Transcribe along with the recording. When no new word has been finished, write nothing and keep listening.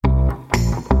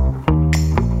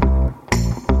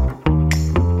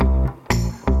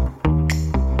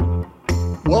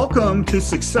Welcome to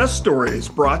Success Stories,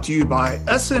 brought to you by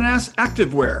SNS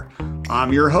Activewear.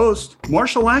 I'm your host,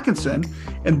 Marshall Atkinson,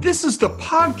 and this is the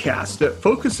podcast that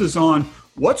focuses on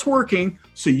what's working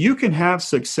so you can have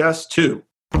success too.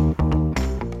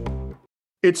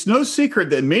 It's no secret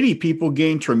that many people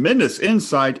gain tremendous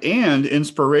insight and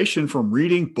inspiration from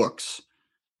reading books.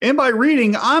 And by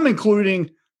reading, I'm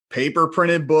including paper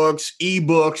printed books,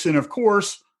 ebooks, and of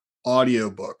course,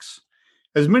 audiobooks.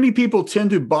 As many people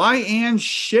tend to buy and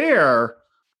share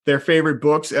their favorite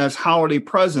books as holiday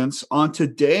presents, on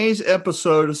today's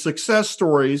episode of Success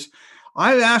Stories,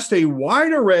 I've asked a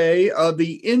wide array of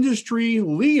the industry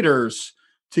leaders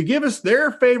to give us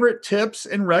their favorite tips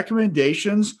and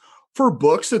recommendations for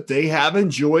books that they have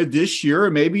enjoyed this year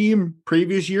or maybe in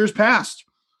previous years past.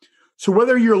 So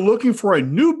whether you're looking for a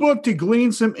new book to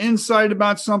glean some insight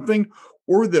about something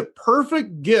or the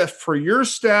perfect gift for your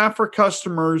staff or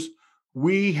customers,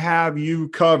 we have you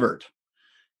covered.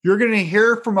 You're going to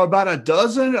hear from about a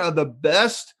dozen of the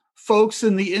best folks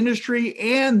in the industry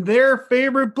and their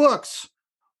favorite books.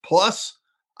 Plus,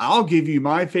 I'll give you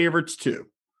my favorites too.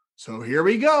 So here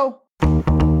we go.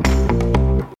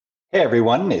 Hey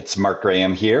everyone, it's Mark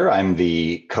Graham here. I'm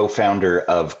the co-founder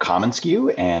of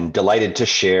commonsku and delighted to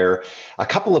share a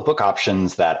couple of book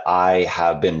options that I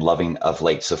have been loving of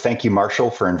late. So thank you,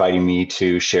 Marshall, for inviting me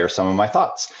to share some of my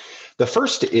thoughts. The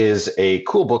first is a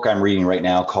cool book I'm reading right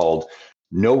now called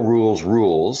No Rules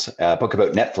Rules, a book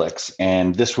about Netflix.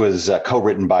 And this was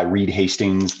co-written by Reed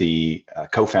Hastings, the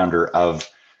co-founder of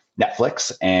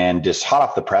Netflix, and just hot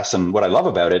off the press. And what I love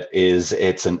about it is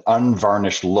it's an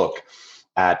unvarnished look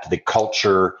at the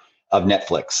culture of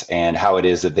Netflix and how it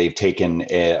is that they've taken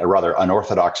a rather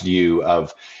unorthodox view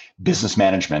of business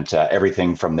management,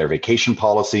 everything from their vacation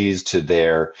policies to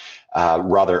their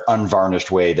rather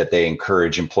unvarnished way that they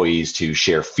encourage employees to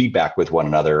share feedback with one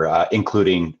another,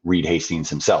 including Reed Hastings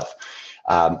himself.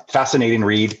 Fascinating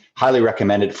read, highly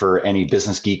recommend it for any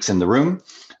business geeks in the room.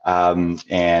 And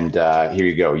here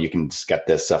you go. You can get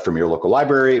this from your local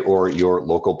library or your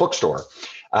local bookstore.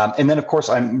 And then, of course,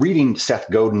 I'm reading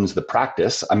Seth Godin's The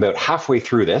Practice. I'm about halfway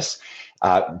through this.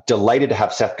 Delighted to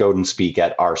have Seth Godin speak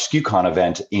at our SKUCon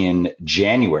event in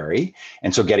January.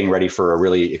 And so getting ready for a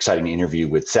really exciting interview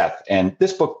with Seth. And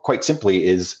this book, quite simply,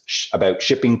 is about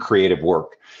shipping creative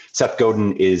work. Seth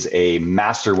Godin is a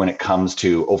master when it comes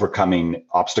to overcoming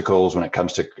obstacles, when it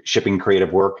comes to shipping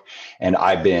creative work. And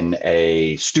I've been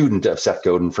a student of Seth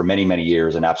Godin for many, many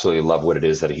years and absolutely love what it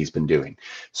is that he's been doing.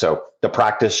 So The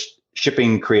Practice,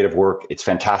 shipping creative work. It's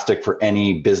fantastic for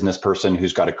any business person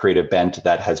who's got a creative bent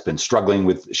that has been struggling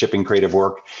with shipping creative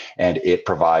work, and it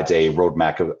provides a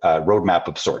roadmap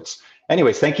of sorts.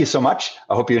 Anyways, thank you so much.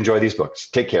 I hope you enjoy these books.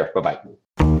 Take care. Bye-bye.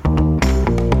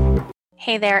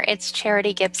 Hey there, it's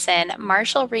Charity Gibson.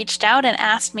 Marshall reached out and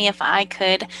asked me if I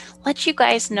could let you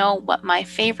guys know what my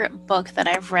favorite book that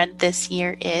I've read this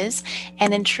year is.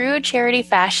 And in true Charity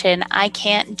fashion, I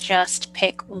can't just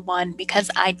pick one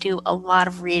because I do a lot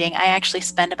of reading. I actually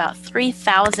spend about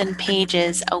 3,000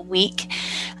 pages a week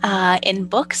in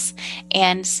books.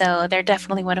 And so they're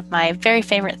definitely one of my very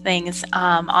favorite things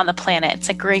on the planet. It's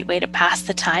a great way to pass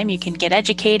the time. You can get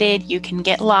educated, you can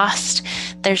get lost.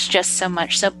 There's just so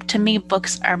much. So to me,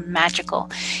 books are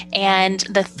magical. And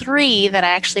the three that I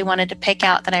actually wanted to pick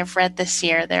out that I've read this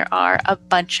year, there are a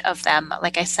bunch of them,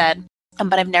 like I said,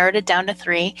 but I've narrowed it down to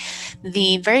three.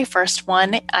 The very first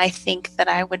one I think that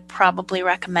I would probably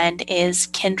recommend is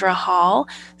Kindra Hall,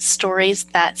 Stories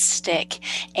That Stick.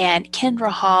 And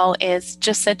Kindra Hall is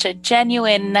just such a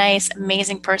genuine, nice,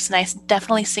 amazing person. I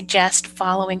definitely suggest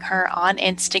following her on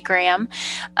Instagram.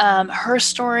 Her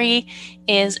story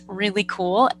is really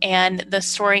cool, and the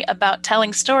story about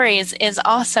telling stories is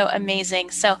also amazing.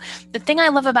 So the thing I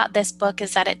love about this book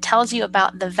is that it tells you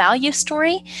about the value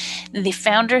story, the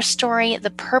founder story,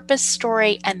 the purpose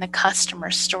story, and the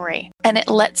customer story. And it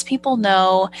lets people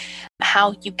know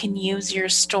how you can use your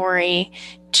story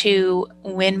to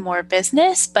win more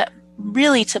business, but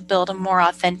really to build a more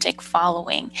authentic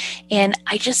following. And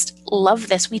I just love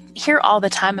this. We hear all the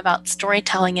time about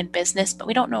storytelling in business, but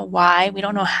we don't know why. We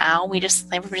don't know how.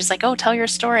 Everybody's like, oh, tell your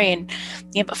story. And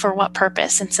yeah, but for what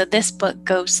purpose? And so this book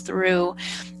goes through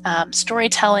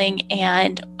storytelling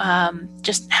and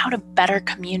just how to better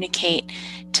communicate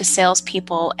to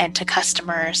salespeople and to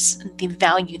customers the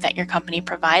value that your company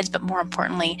provides, but more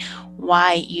importantly,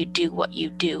 why you do what you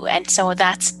do. And so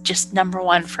that's just number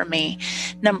one for me.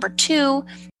 Number two,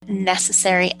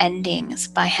 Necessary Endings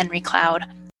by Henry Cloud.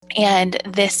 And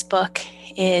this book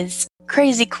is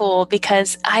crazy cool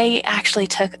because I actually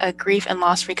took a grief and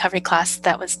loss recovery class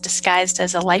that was disguised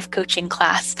as a life coaching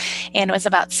class, and it was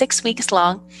about 6 weeks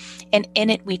long. And in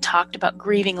it, we talked about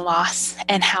grieving loss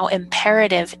and how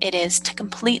imperative it is to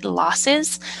complete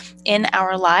losses in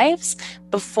our lives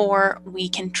before we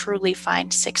can truly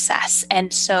find success.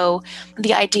 And so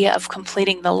the idea of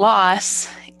completing the loss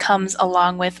comes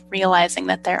along with realizing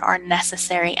that there are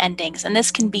necessary endings. And this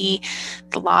can be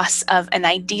the loss of an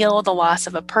ideal, the loss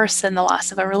of a person, the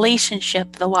loss of a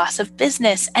relationship, the loss of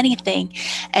business, anything.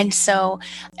 And so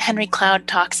Henry Cloud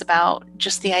talks about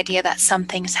just the idea that some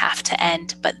things have to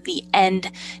end, but the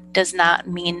end does not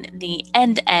mean the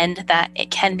end, that it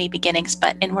can be beginnings.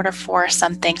 But in order for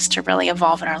some things to really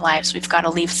evolve in our lives, we've got to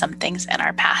leave some things in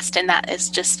our past. And that is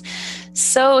just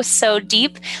so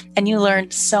deep, and you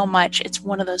learn so much. It's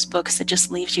one of those books that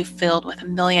just leaves you filled with a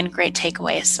million great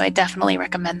takeaways. So I definitely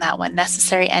recommend that one,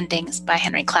 Necessary Endings by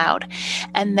Henry Cloud.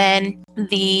 And then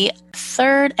the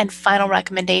third and final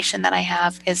recommendation that I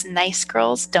have is Nice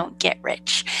Girls Don't Get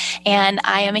Rich. And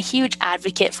I am a huge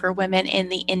advocate for women in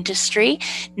the industry.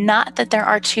 Not that there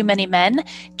are too many men,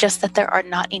 just that there are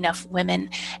not enough women.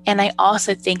 And I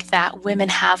also think that women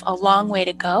have a long way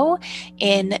to go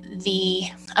in the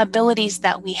abilities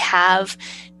that we have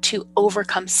to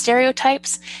overcome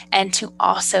stereotypes and to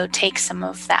also take some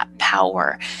of that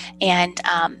power and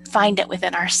find it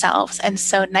within ourselves. And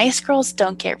so Nice Girls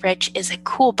Don't Get Rich is a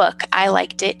cool book. I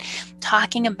liked it,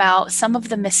 talking about some of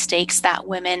the mistakes that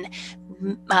women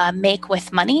make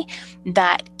with money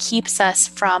that keeps us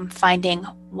from finding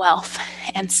wealth.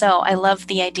 And so I love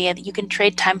the idea that you can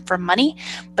trade time for money,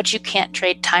 but you can't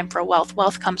trade time for wealth.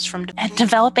 Wealth comes from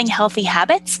developing healthy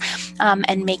habits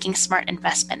and making smart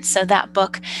investments. So that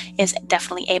book is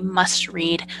definitely a must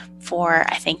read for,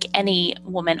 I think, any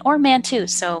woman or man too.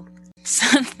 So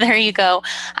there you go.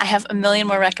 I have a million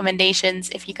more recommendations.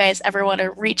 If you guys ever want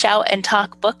to reach out and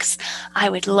talk books, I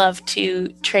would love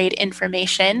to trade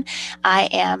information. I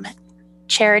am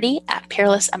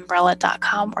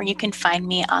charity@peerlessumbrella.com, or you can find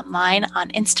me online on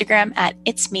Instagram at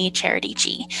It's Me Charity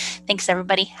G. Thanks,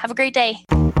 everybody. Have a great day.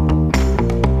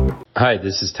 Hi,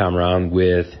 this is Tom Round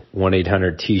with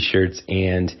 1-800 T-shirts,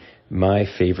 and my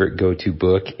favorite go-to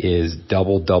book is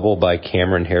Double Double by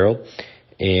Cameron Herold.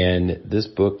 And this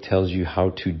book tells you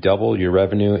how to double your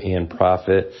revenue and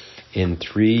profit in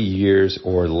 3 years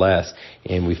or less.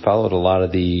 And we followed a lot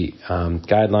of the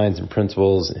guidelines and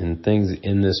principles and things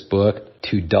in this book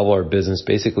to double our business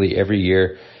basically every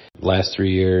year, last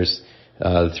 3 years,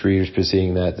 the 3 years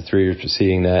preceding that, the 3 years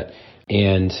preceding that.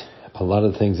 And a lot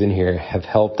of the things in here have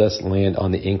helped us land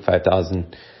on the Inc.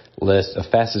 5000 list of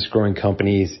fastest growing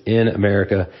companies in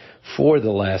America for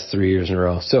the last 3 years in a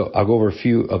row. So I'll go over a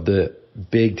few of the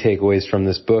big takeaways from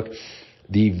this book.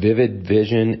 The vivid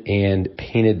vision and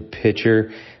painted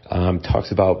picture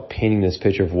talks about painting this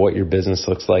picture of what your business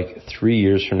looks like 3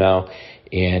 years from now,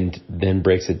 and then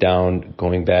breaks it down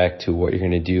going back to what you're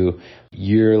going to do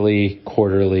yearly,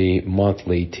 quarterly,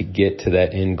 monthly to get to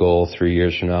that end goal 3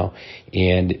 years from now,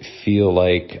 and feel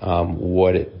like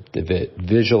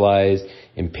visualize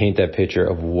and paint that picture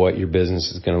of what your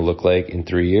business is going to look like in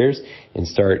 3 years and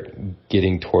start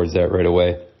getting towards that right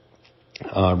away.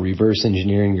 Reverse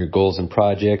engineering your goals and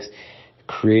projects,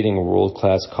 creating a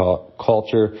world-class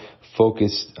culture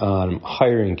focused on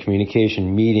hiring,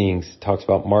 communication, meetings, talks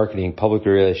about marketing, public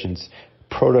relations,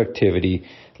 productivity,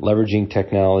 leveraging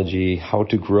technology, how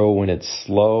to grow when it's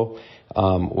slow,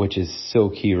 which is so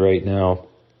key right now,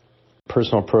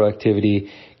 personal productivity,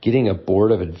 getting a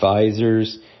board of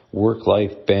advisors,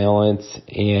 work-life balance,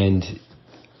 and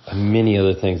many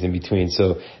other things in between.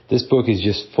 So this book is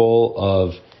just full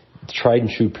of tried and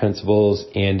true principles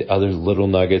and other little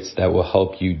nuggets that will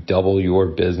help you double your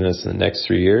business in the next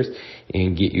 3 years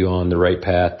and get you on the right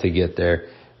path to get there.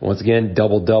 Once again,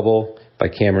 Double Double by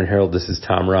Cameron Herold. This is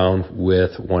Tom Round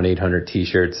with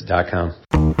 1-800T-shirts.com.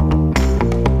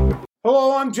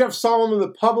 Hello, I'm Jeff Solomon, the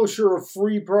publisher of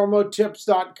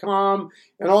freepromotips.com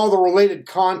and all the related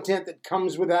content that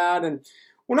comes with that. And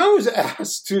when I was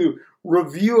asked to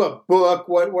review a book,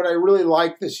 what I really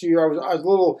liked this year, I was a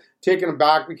little taken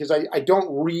aback because I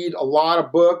don't read a lot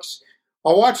of books.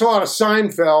 I watch a lot of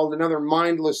Seinfeld and other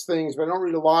mindless things, but I don't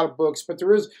read a lot of books. But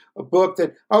there is a book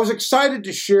that I was excited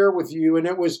to share with you, and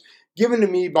it was given to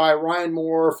me by Ryan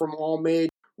Moore from Allmade,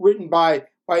 written by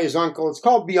his uncle. It's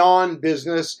called Beyond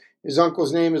Business. His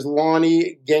uncle's name is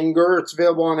Lonnie Genger. It's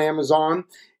available on Amazon,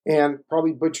 and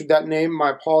probably butchered that name.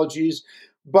 My apologies.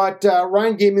 But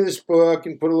Ryan gave me this book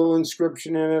and put a little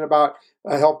inscription in it about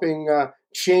helping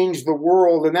change the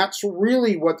world. And that's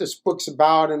really what this book's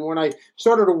about. And when I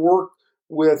started to work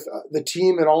with the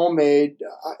team at AllMade,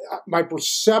 my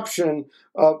perception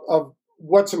of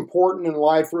what's important in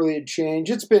life really had changed.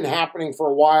 It's been happening for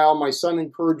a while. My son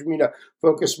encouraged me to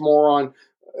focus more on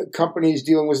companies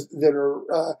dealing with that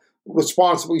are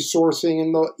responsibly sourcing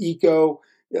in the eco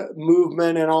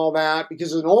movement and all that.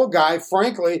 Because as an old guy,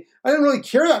 frankly, I didn't really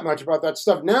care that much about that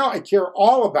stuff. Now I care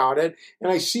all about it,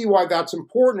 and I see why that's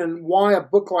important and why a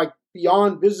book like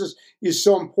Beyond Business is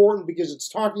so important, because it's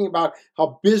talking about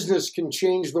how business can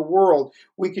change the world.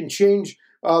 We can change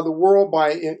the world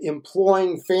by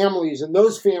employing families, and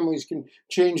those families can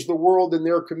change the world in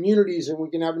their communities, and we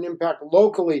can have an impact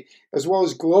locally as well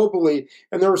as globally.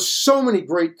 And there are so many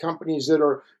great companies that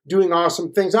are doing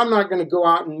awesome things. I'm not going to go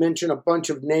out and mention a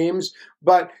bunch of names,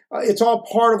 but it's all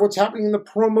part of what's happening in the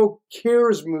promo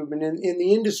cares movement in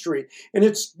the industry. And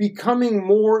it's becoming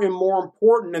more and more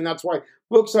important, and that's why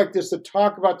books like this that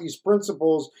talk about these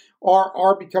principles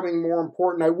are becoming more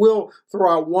important. I will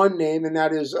throw out one name, and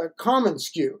that is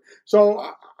commonsku. So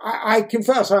I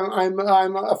confess I'm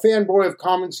a fanboy of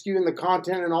commonsku and the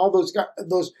content and all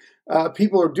those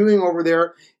people are doing over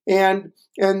there. And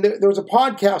there was a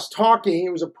podcast talking.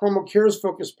 It was a promo cares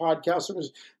focused podcast. It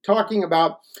was talking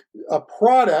about a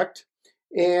product,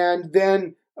 and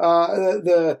then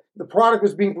the product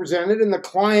was being presented, and the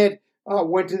client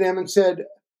went to them and said,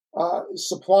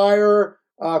 supplier,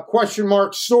 question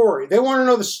mark, story. They want to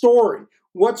know the story.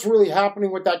 What's really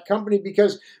happening with that company?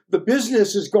 Because the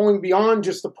business is going beyond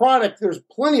just the product. There's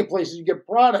plenty of places you get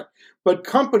product, but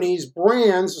companies,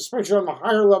 brands, especially on the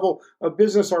higher level of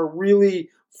business, are really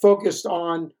focused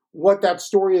on what that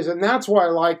story is. And that's why I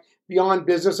like Beyond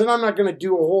Business. And I'm not going to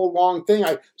do a whole long thing.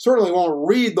 I certainly won't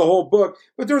read the whole book,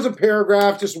 but there's a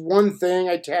paragraph, just one thing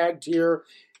I tagged here.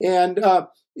 And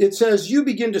it says, you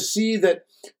begin to see that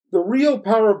the real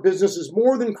power of business is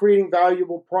more than creating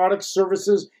valuable products,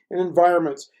 services, and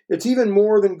environments. It's even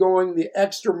more than going the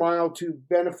extra mile to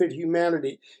benefit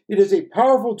humanity. It is a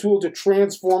powerful tool to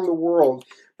transform the world.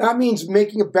 That means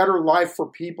making a better life for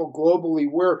people globally,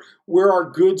 where our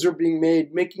goods are being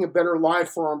made, making a better life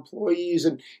for our employees,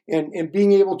 and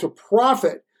being able to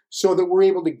profit so that we're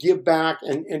able to give back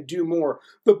and do more.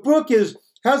 The book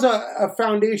has a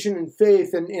foundation in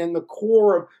faith, and the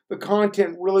core of the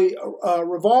content really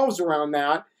revolves around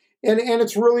that. And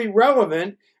it's really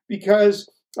relevant because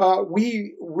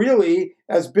we really,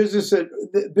 as businesses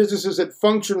that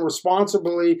function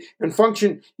responsibly and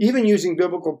function even using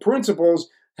biblical principles,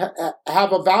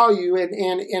 have a value, and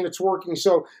it's working.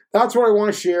 So that's what I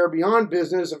want to share. Beyond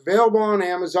Business, available on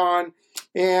Amazon.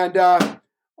 And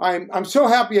I'm so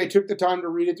happy I took the time to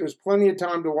read it. There's plenty of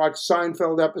time to watch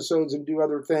Seinfeld episodes and do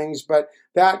other things, but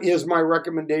that is my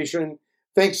recommendation.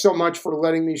 Thanks so much for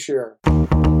letting me share.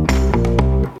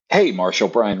 Hey, Marshall,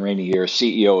 Brian Rainey here,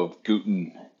 CEO of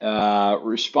Guten.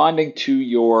 Responding to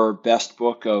your best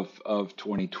book of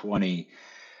 2020,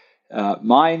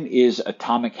 mine is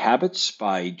Atomic Habits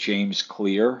by James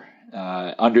Clear.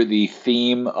 Under the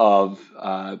theme of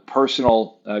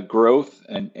personal growth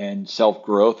and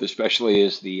self-growth, especially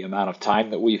as the amount of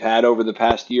time that we've had over the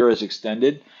past year is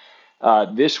extended.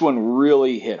 This one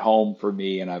really hit home for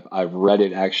me, and I've read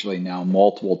it actually now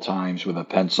multiple times with a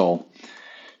pencil,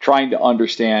 trying to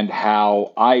understand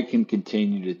how I can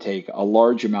continue to take a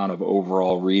large amount of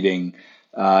overall reading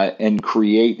and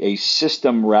create a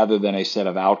system rather than a set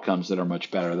of outcomes that are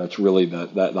much better. That's really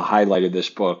the highlight of this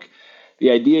book. The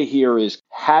idea here is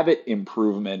habit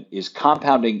improvement is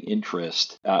compounding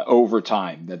interest over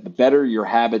time, that the better your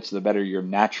habits, the better you're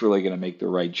naturally going to make the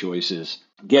right choices.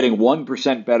 Getting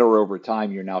 1% better over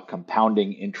time, you're now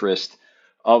compounding interest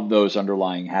of those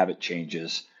underlying habit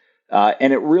changes.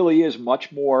 And it really is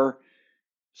much more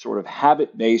sort of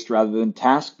habit-based rather than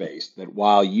task-based, that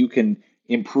while you can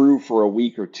improve for a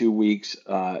week or 2 weeks,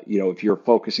 if you're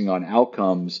focusing on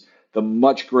outcomes, the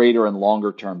much greater and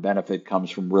longer term benefit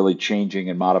comes from really changing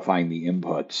and modifying the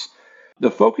inputs. The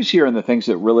focus here and the things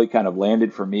that really kind of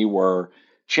landed for me were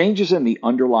changes in the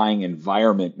underlying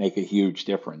environment make a huge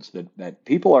difference, that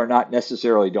people are not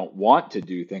necessarily don't want to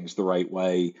do things the right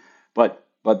way, but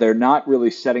they're not really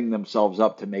setting themselves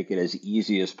up to make it as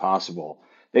easy as possible.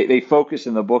 They focus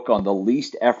in the book on the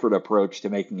least effort approach to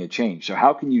making a change. So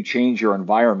how can you change your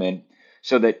environment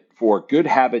so that for good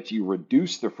habits, you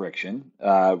reduce the friction?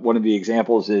 One of the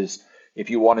examples is if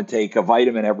you want to take a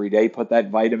vitamin every day, put that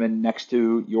vitamin next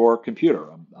to your computer.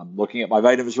 I'm looking at my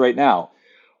vitamins right now.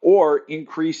 Or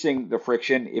increasing the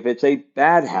friction if it's a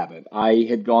bad habit. I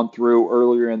had gone through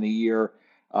earlier in the year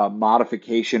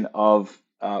modification of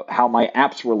how my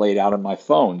apps were laid out on my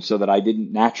phone so that I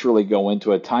didn't naturally go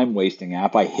into a time-wasting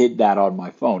app. I hid that on my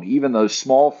phone. Even those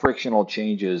small frictional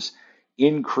changes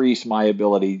increase my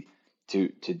ability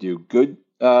to do good,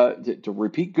 to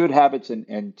repeat good habits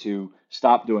and to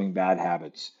stop doing bad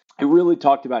habits. I really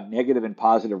talked about negative and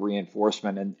positive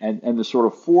reinforcement, and the sort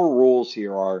of 4 rules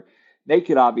here are: make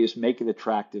it obvious, make it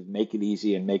attractive, make it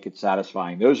easy, and make it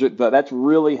satisfying. That's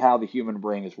really how the human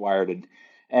brain is wired.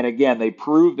 And again, they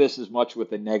prove this as much with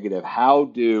the negative. How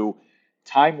do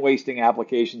time-wasting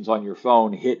applications on your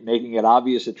phone hit making it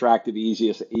obvious, attractive,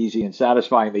 easy, and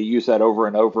satisfying? They use that over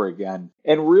and over again.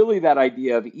 And really that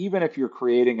idea of, even if you're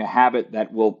creating a habit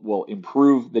that will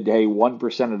improve the day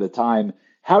 1% at a time,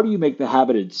 how do you make the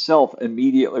habit itself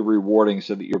immediately rewarding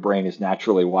so that your brain is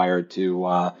naturally wired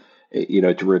to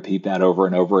repeat that over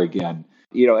and over again?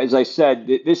 As I said,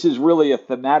 this is really a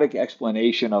thematic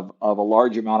explanation of a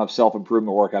large amount of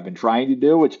self-improvement work I've been trying to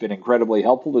do. It's been incredibly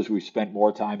helpful as we've spent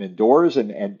more time indoors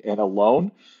and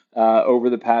alone over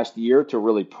the past year to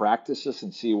really practice this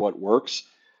and see what works.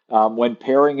 When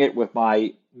pairing it with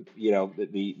my,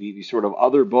 the sort of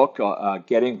other book,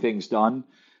 Getting Things Done,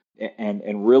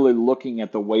 and really looking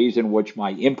at the ways in which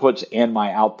my inputs and my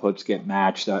outputs get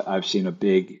matched, I've seen a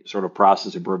big sort of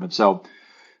process improvement. So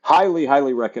highly,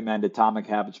 highly recommend Atomic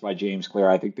Habits by James Clear.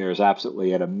 I think there's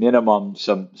absolutely, at a minimum,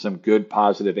 some good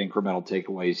positive incremental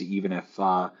takeaways, even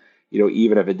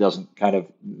if it doesn't kind of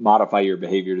modify your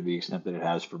behavior to the extent that it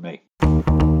has for me.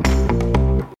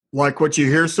 Like what you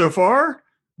hear so far?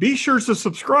 Be sure to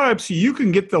subscribe so you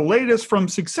can get the latest from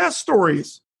Success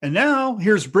Stories. And now,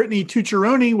 here's Brittany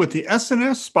Tucciaroni with the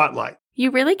SNS Spotlight. You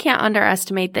really can't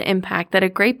underestimate the impact that a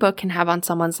great book can have on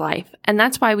someone's life, and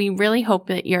that's why we really hope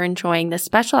that you're enjoying this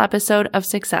special episode of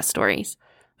Success Stories.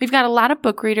 We've got a lot of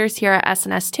book readers here at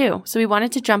SNS too, so we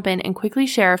wanted to jump in and quickly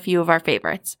share a few of our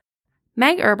favorites.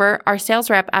 Meg Erber, our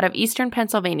sales rep out of Eastern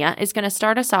Pennsylvania, is going to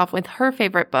start us off with her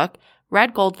favorite book,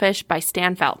 Red Goldfish by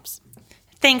Stan Phelps.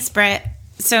 Thanks, Britt.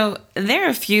 So there are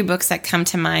a few books that come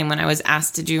to mind when I was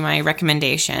asked to do my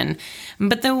recommendation,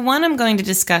 but the one I'm going to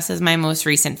discuss is my most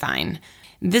recent find.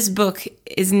 This book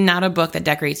is not a book that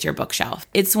decorates your bookshelf.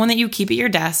 It's one that you keep at your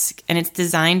desk, and it's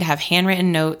designed to have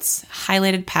handwritten notes,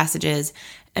 highlighted passages,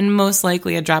 and most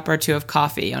likely a drop or two of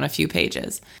coffee on a few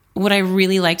pages. What I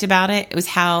really liked about it was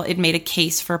how it made a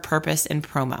case for purpose and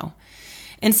promo.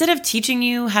 Instead of teaching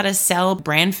you how to sell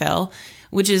brand fill,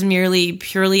 which is merely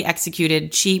purely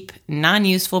executed, cheap,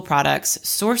 non-useful products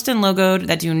sourced and logoed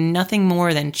that do nothing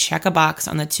more than check a box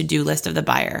on the to-do list of the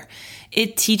buyer.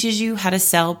 It teaches you how to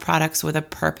sell products with a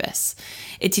purpose.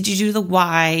 It teaches you the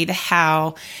why, the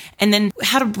how, and then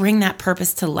how to bring that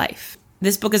purpose to life.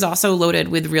 This book is also loaded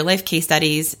with real-life case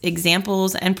studies,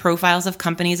 examples, and profiles of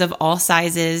companies of all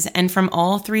sizes and from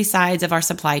all 3 sides of our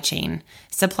supply chain: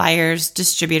 suppliers,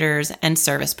 distributors, and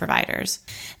service providers.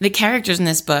 The characters in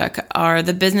this book are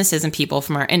the businesses and people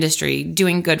from our industry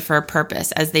doing good for a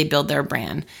purpose as they build their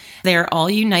brand. They are all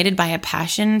united by a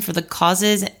passion for the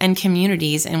causes and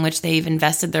communities in which they've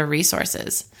invested their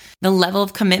resources. The level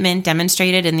of commitment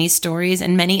demonstrated in these stories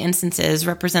in many instances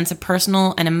represents a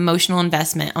personal and emotional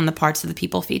investment on the parts of the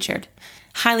people featured.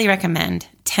 Highly recommend.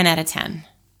 10 out of 10.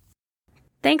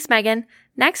 Thanks, Megan.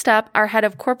 Next up, our head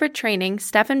of corporate training,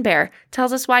 Stephen Bear,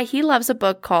 tells us why he loves a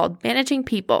book called Managing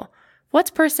People.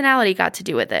 What's Personality Got to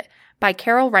Do with It? By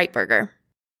Carol Reitberger.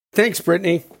 Thanks,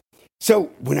 Brittany. So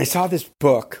when I saw this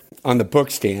book on the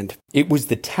bookstand, it was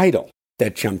the title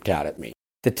that jumped out at me.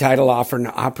 The title offered an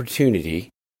opportunity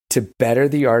to better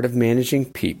the art of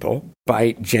managing people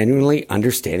by genuinely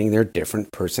understanding their different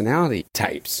personality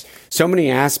types. So many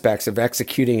aspects of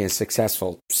executing a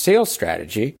successful sales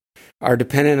strategy are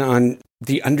dependent on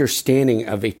the understanding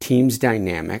of a team's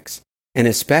dynamics and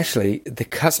especially the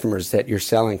customers that you're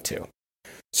selling to.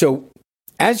 So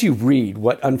as you read,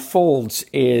 what unfolds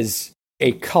is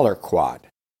a color quad.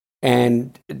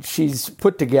 And she's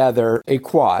put together a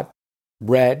quad,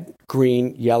 red,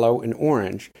 green, yellow, and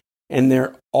orange. And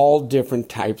they're all different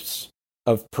types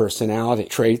of personality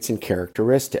traits and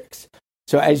characteristics.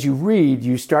 So as you read,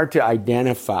 you start to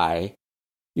identify,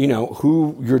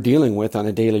 who you're dealing with on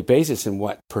a daily basis and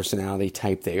what personality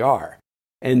type they are.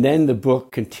 And then the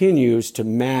book continues to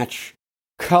match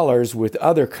colors with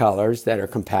other colors that are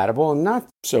compatible and not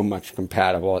so much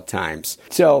compatible at times.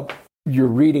 So you're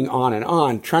reading on and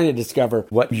on, trying to discover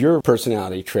what your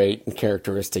personality trait and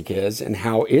characteristic is and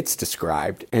how it's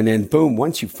described. And then boom,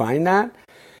 once you find that,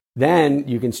 then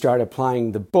you can start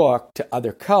applying the book to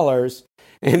other colors.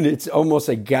 And it's almost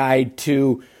a guide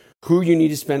to who you need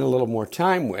to spend a little more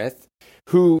time with,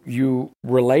 who you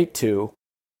relate to,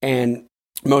 and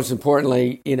most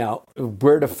importantly,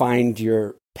 where to find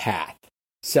your path.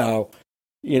 So,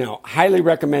 highly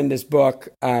recommend this book.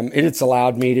 It's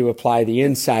allowed me to apply the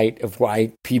insight of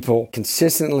why people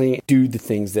consistently do the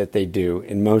things that they do.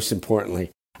 And most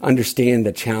importantly, understand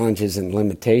the challenges and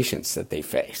limitations that they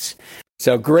face.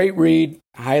 So great read,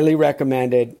 highly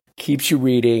recommended, keeps you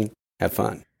reading, have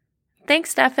fun.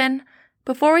 Thanks, Stefan.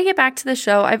 Before we get back to the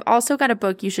show, I've also got a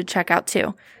book you should check out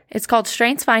too. It's called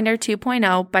StrengthsFinder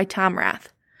 2.0 by Tom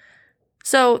Rath.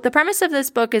 So the premise of this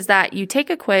book is that you take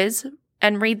a quiz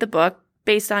and read the book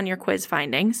based on your quiz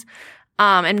findings.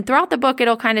 And throughout the book,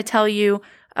 it'll kind of tell you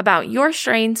about your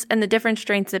strengths and the different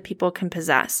strengths that people can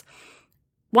possess.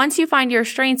 Once you find your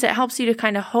strengths, it helps you to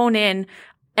kind of hone in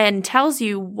and tells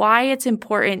you why it's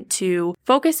important to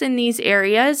focus in these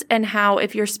areas and how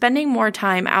if you're spending more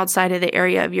time outside of the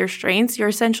area of your strengths, you're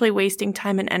essentially wasting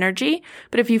time and energy.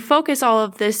 But if you focus all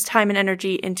of this time and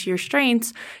energy into your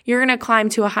strengths, you're going to climb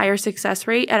to a higher success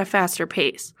rate at a faster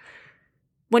pace.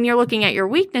 When you're looking at your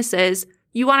weaknesses,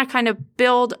 you want to kind of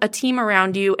build a team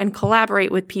around you and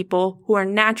collaborate with people who are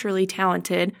naturally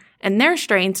talented, and their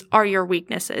strengths are your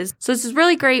weaknesses. So this is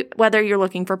really great whether you're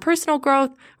looking for personal growth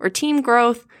or team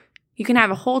growth. You can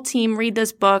have a whole team read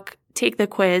this book, take the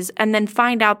quiz, and then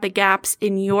find out the gaps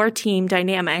in your team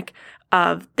dynamic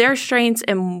of their strengths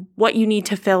and what you need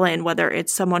to fill in, whether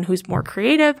it's someone who's more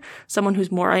creative, someone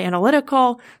who's more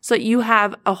analytical, so that you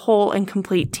have a whole and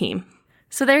complete team.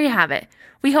 So there you have it.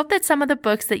 We hope that some of the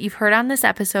books that you've heard on this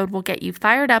episode will get you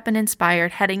fired up and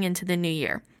inspired heading into the new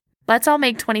year. Let's all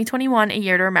make 2021 a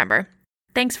year to remember.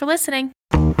 Thanks for listening.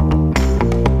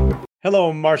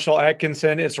 Hello, Marshall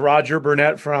Atkinson. It's Roger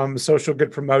Burnett from Social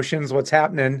Good Promotions. What's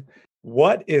happening?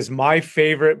 What is my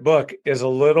favorite book is a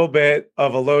little bit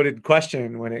of a loaded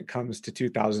question when it comes to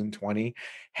 2020.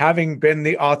 Having been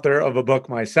the author of a book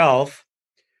myself,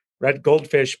 Red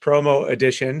Goldfish Promo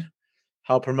Edition,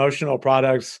 How Promotional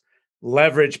Products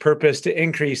Leverage Purpose to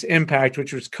Increase Impact,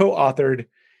 which was co-authored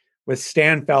with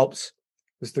Stan Phelps,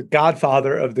 who's the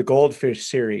godfather of the Goldfish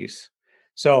series.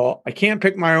 So I can't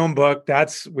pick my own book.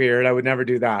 That's weird. I would never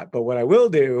do that. But what I will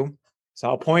do is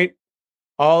I'll point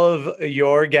all of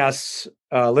your guests,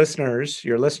 your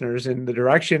listeners, in the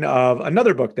direction of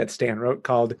another book that Stan wrote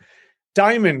called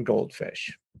Diamond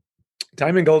Goldfish.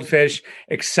 Diamond Goldfish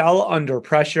excel under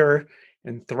pressure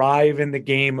and thrive in the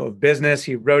game of business.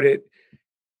 He wrote it,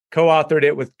 co-authored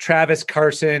it with Travis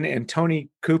Carson and Tony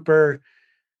Cooper.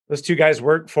 Those two guys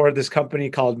work for this company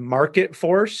called Market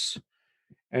Force.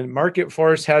 And Market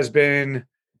Force has been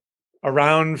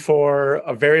around for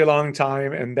a very long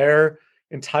time. And their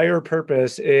entire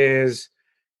purpose is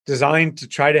designed to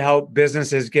try to help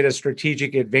businesses get a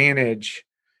strategic advantage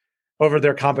over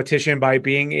their competition by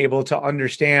being able to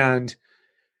understand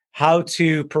how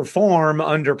to perform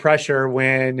under pressure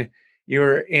when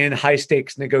you're in high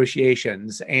stakes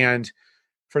negotiations. And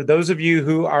for those of you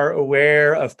who are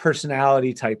aware of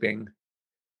personality typing,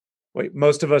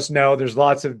 most of us know there's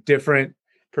lots of different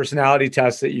personality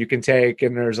tests that you can take,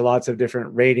 and there's lots of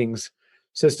different ratings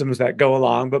systems that go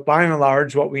along. But by and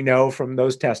large, what we know from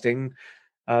those testing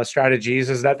strategies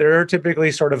is that there are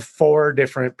typically sort of 4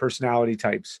 different personality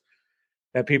types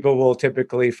that people will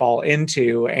typically fall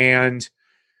into. And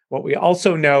what we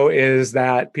also know is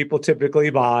that people typically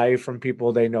buy from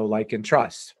people they know, like, and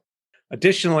trust.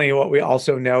 Additionally, what we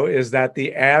also know is that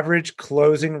the average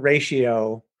closing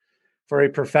ratio for a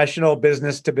professional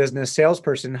business-to-business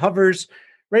salesperson hovers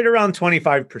right around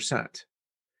 25%.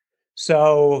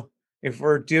 So if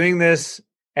we're doing this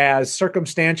as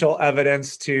circumstantial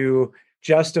evidence to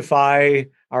justify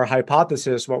our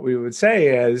hypothesis, what we would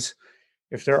say is,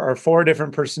 if there are 4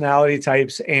 different personality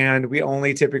types and we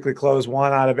only typically close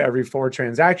 1 out of every 4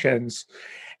 transactions,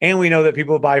 and we know that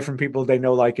people buy from people they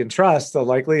know, like, and trust, the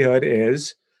likelihood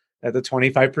is that the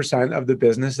 25% of the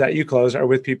business that you close are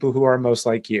with people who are most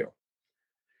like you.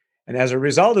 And as a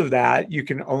result of that, you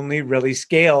can only really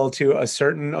scale to a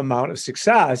certain amount of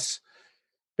success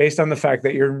based on the fact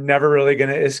that you're never really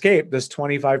going to escape this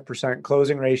 25%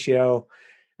 closing ratio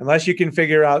unless you can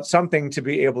figure out something to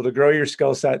be able to grow your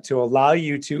skill set to allow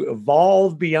you to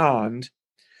evolve beyond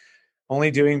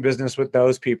only doing business with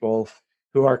those people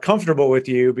who are comfortable with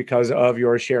you because of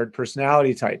your shared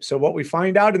personality type. So what we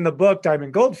find out in the book,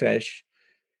 Diamond Goldfish,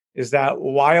 is that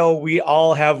while we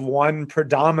all have one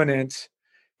predominant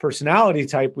personality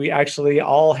type, we actually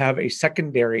all have a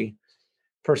secondary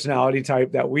personality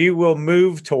type that we will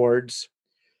move towards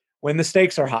when the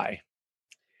stakes are high.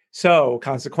 So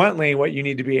consequently, what you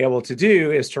need to be able to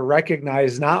do is to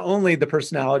recognize not only the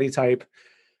personality type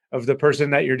of the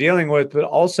person that you're dealing with, but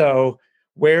also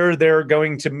where they're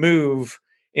going to move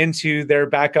into their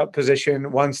backup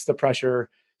position once the pressure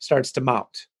starts to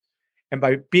mount. And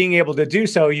by being able to do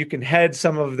so, you can head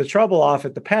some of the trouble off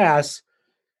at the pass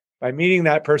by meeting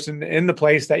that person in the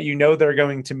place that you know they're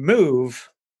going to move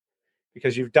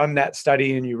because you've done that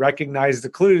study and you recognize the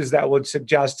clues that would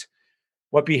suggest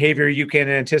what behavior you can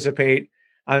anticipate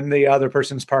on the other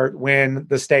person's part when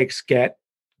the stakes get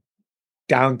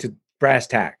down to brass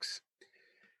tacks.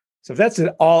 So if that's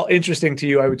at all interesting to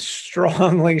you, I would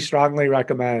strongly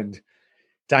recommend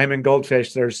Diamond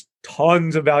Goldfish. There's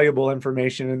tons of valuable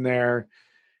information in there.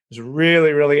 It's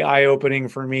really eye-opening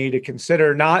for me to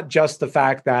consider not just the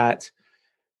fact that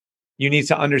you need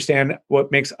to understand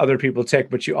what makes other people tick,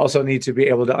 but you also need to be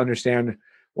able to understand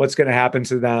what's going to happen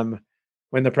to them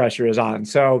when the pressure is on.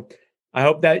 So I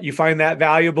hope that you find that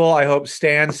valuable. I hope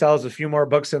Stan sells a few more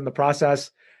books in the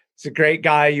process. He's a great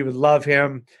guy. You would love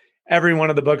him. Every one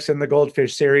of the books in the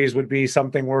Goldfish series would be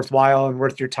something worthwhile and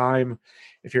worth your time.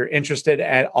 If you're interested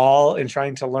at all in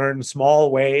trying to learn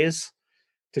small ways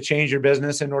to change your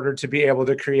business in order to be able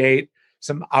to create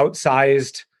some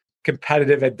outsized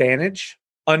competitive advantage,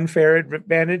 unfair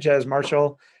advantage, as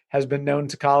Marshall has been known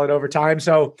to call it over time.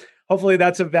 So hopefully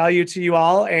that's of value to you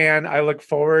all, and I look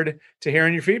forward to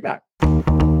hearing your feedback.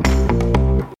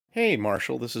 Hey,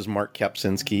 Marshall, this is Mark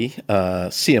Kapczynski,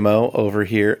 CMO over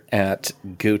here at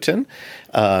Guten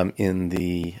in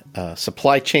the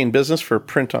supply chain business for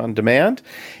print on demand.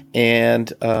 And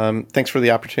thanks for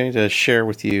the opportunity to share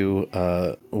with you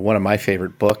one of my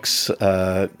favorite books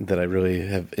that I really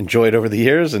have enjoyed over the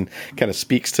years and kind of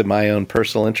speaks to my own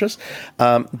personal interest.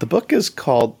 The book is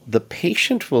called The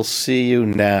Patient Will See You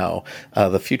Now.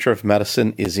 The Future of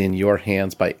Medicine is in Your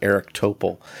Hands by Eric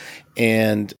Topol.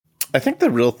 And I think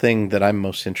the real thing that I'm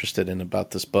most interested in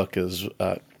about this book is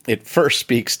it first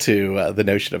speaks to the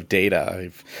notion of data.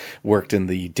 I've worked in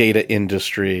the data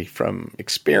industry from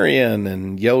Experian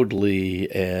and Yodlee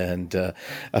and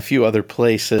a few other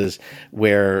places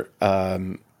where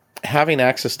having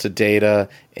access to data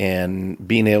and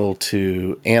being able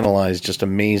to analyze just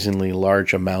amazingly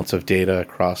large amounts of data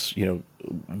across,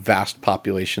 vast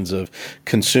populations of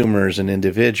consumers and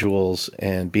individuals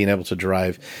and being able to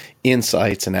derive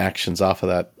insights and actions off of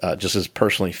that just is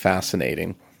personally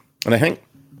fascinating. And I think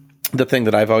the thing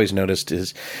that I've always noticed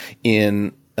is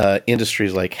in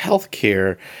industries like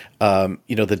healthcare,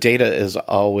 the data is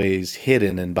always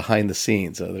hidden and behind the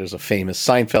scenes. There's a famous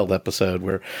Seinfeld episode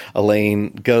where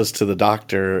Elaine goes to the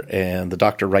doctor and the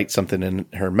doctor writes something in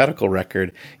her medical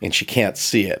record and she can't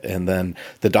see it. And then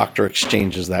the doctor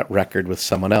exchanges that record with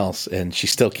someone else and she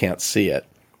still can't see it.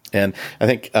 And I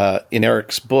think in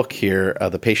Eric's book here,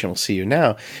 The Patient Will See You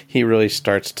Now, he really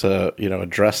starts to,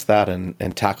 address that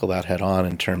and tackle that head on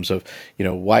in terms of,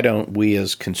 why don't we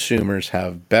as consumers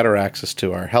have better access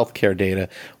to our healthcare data?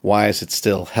 Why is it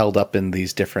still held up in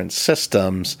these different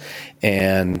systems?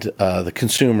 And the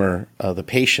consumer, the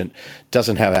patient,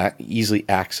 doesn't have easily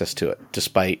access to it,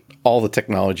 despite all the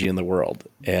technology in the world.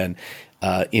 And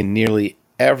in nearly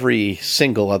every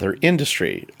single other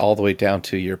industry, all the way down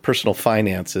to your personal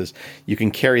finances, you can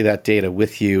carry that data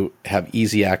with you, have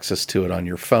easy access to it on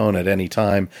your phone at any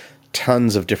time,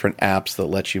 tons of different apps that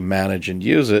let you manage and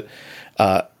use it.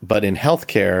 But in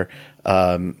healthcare,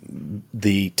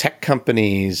 the tech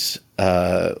companies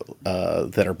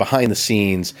that are behind the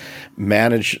scenes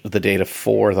manage the data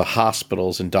for the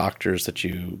hospitals and doctors that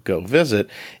you go visit,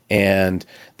 and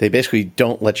they basically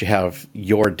don't let you have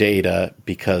your data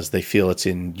because they feel it's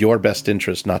in your best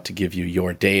interest not to give you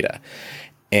your data.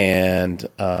 And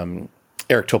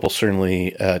Eric Topol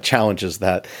certainly challenges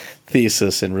that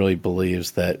thesis and really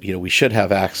believes that we should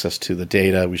have access to the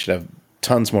data, we should have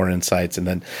tons more insights, and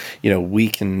then we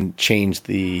can change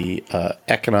the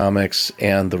economics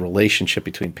and the relationship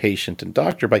between patient and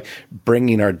doctor by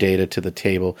bringing our data to the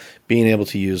table, being able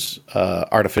to use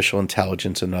artificial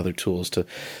intelligence and other tools to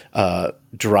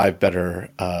derive better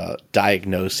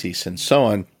diagnoses and so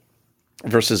on,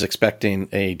 versus expecting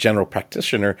a general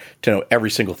practitioner to know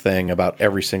every single thing about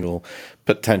every single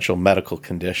potential medical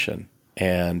condition.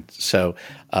 And so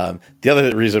the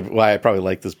other reason why I probably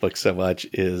like this book so much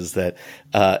is that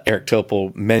Eric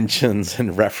Topol mentions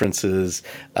and references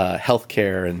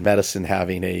healthcare and medicine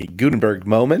having a Gutenberg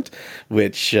moment,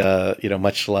 which,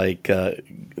 much like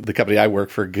the company I work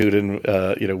for, Guten,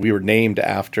 we were named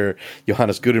after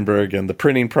Johannes Gutenberg and the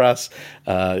printing press.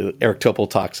 Eric Topol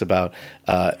talks about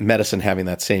medicine having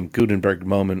that same Gutenberg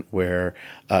moment where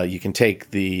you can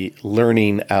take the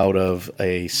learning out of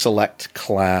a select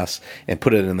class and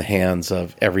put it in the hands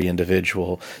of every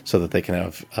individual so that they can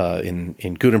have, in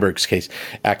Gutenberg's case,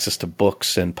 access to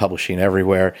books and publishing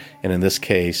everywhere. And in this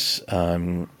case,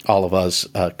 all of us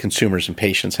consumers and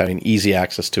patients having easy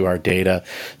access to our data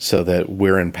so that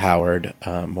we're empowered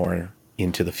more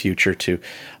into the future to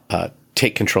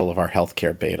take control of our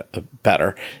healthcare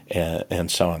better and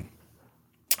so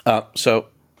on. So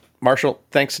Marshall,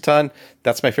 thanks a ton.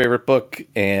 That's my favorite book,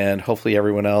 and hopefully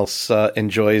everyone else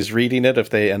enjoys reading it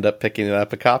if they end up picking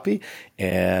up a copy.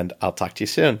 And I'll talk to you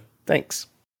soon. Thanks.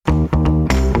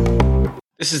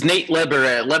 This is Nate Leber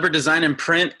at Leber Design and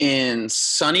Print in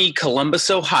sunny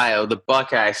Columbus, Ohio, the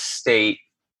Buckeye State.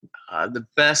 The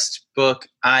best book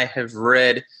I have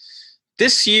read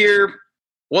this year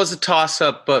was a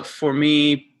toss-up, but for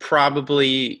me,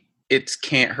 probably it's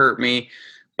Can't Hurt Me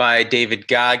by David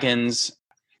Goggins.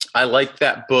 I like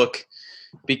that book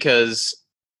because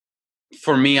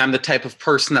for me, I'm the type of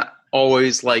person that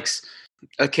always likes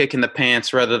a kick in the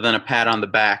pants rather than a pat on the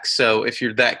back. So if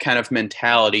you're that kind of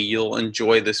mentality, you'll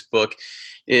enjoy this book.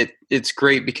 It's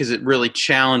great because it really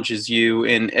challenges you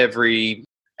in every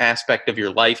aspect of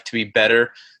your life to be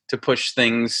better, to push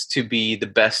things to be the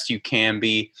best you can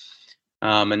be,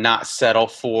 and not settle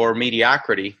for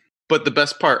mediocrity. But the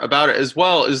best part about it as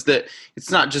well is that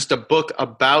it's not just a book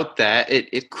about that.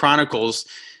 It chronicles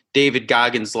David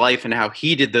Goggins' life and how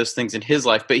he did those things in his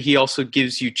life, but he also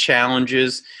gives you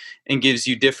challenges and gives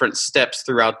you different steps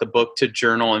throughout the book to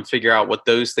journal and figure out what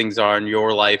those things are in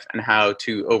your life and how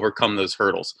to overcome those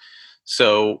hurdles.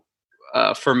 So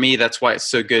for me, that's why it's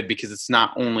so good, because it's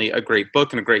not only a great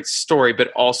book and a great story, but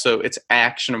also it's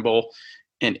actionable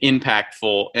and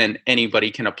impactful, and anybody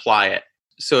can apply it.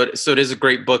 So it is a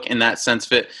great book in that sense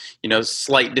that,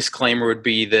 slight disclaimer would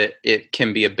be that it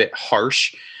can be a bit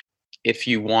harsh if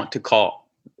you want to call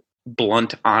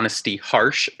blunt honesty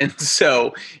harsh. And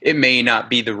so it may not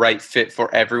be the right fit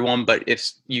for everyone, but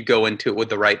if you go into it with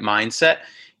the right mindset,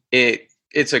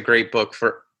 it's a great book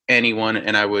for anyone.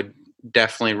 And I would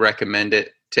definitely recommend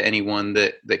it to anyone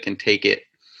that can take it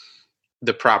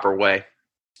the proper way.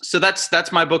 So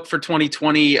that's my book for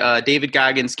 2020. David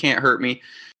Goggins, Can't Hurt Me.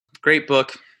 Great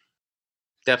book.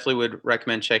 Definitely would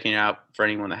recommend checking it out for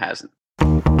anyone that hasn't.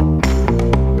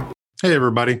 Hey,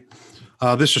 everybody.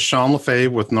 This is Sean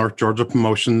LaFave with North Georgia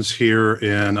Promotions here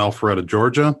in Alpharetta,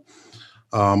 Georgia.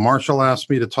 Marshall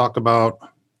asked me to talk about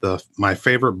my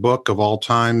favorite book of all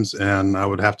times, and I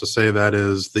would have to say that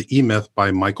is The E-Myth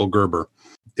by Michael Gerber.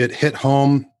 It hit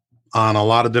home on a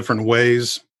lot of different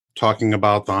ways, talking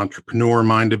about the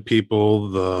entrepreneur-minded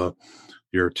people,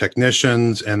 your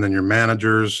technicians, and then your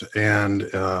managers. And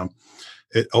I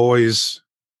always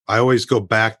go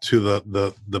back to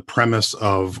the premise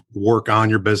of work on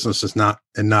your business not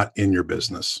in your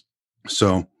business.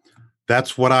 So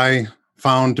that's what I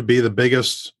found to be the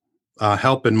biggest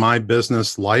help in my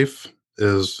business life,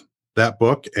 is that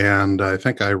book. And I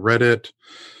think I read it,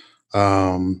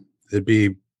 it'd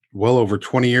be well over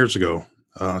 20 years ago.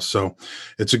 So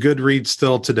it's a good read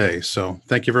still today. So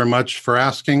thank you very much for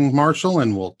asking, Marshall,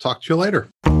 and we'll talk to you later.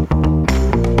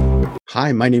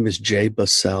 Hi, my name is Jay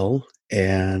Bassell,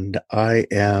 and I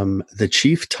am the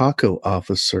Chief Taco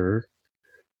Officer.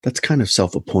 That's kind of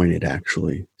self-appointed,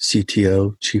 actually.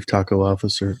 CTO, Chief Taco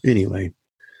Officer. Anyway,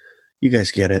 you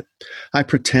guys get it. I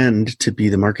pretend to be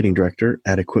the marketing director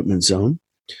at Equipment Zone,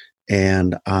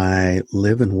 and I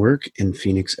live and work in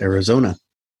Phoenix, Arizona.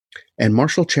 And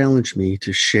Marshall challenged me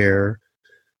to share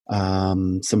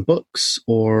some books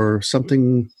or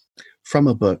something from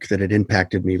a book that had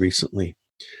impacted me recently.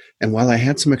 And while I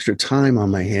had some extra time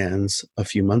on my hands a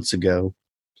few months ago,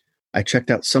 I checked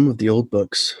out some of the old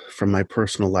books from my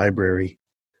personal library.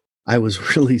 I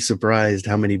was really surprised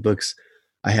how many books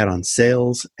I had on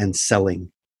sales and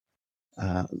selling.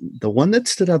 The one that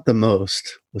stood out the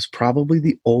most was probably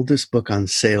the oldest book on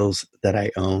sales that I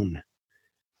own.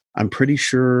 I'm pretty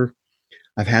sure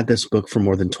I've had this book for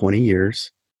more than 20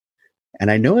 years, and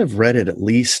I know I've read it at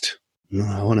least,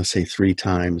 I want to say 3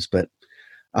 times, but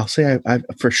I'll say I've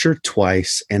for sure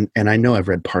twice, and I know I've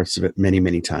read parts of it many,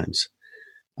 many times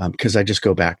because I just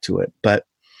go back to it. But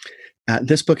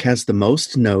this book has the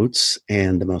most notes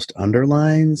and the most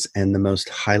underlines and the most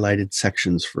highlighted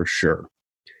sections for sure.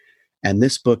 And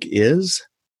this book is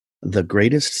The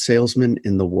Greatest Salesman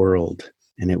in the World,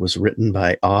 and it was written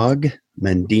by Og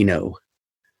Mandino.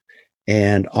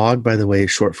 And Og, by the way,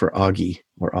 is short for Augie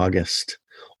or August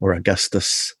or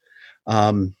Augustus.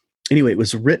 Anyway, it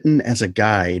was written as a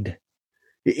guide.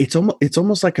 It's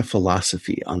almost like a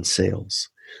philosophy on sales,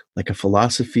 like a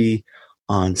philosophy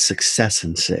on success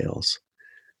in sales.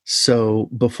 So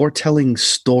before telling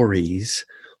stories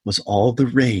was all the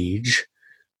rage,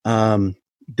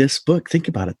 this book, think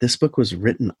about it, this book was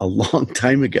written a long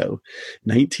time ago,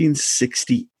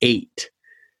 1968.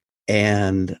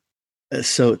 And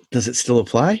so does it still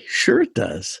apply? Sure it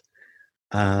does.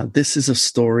 This is a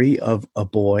story of a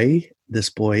boy. This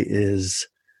boy is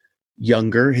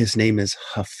younger. His name is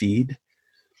Hafid,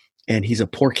 and he's a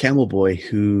poor camel boy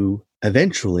who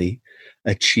eventually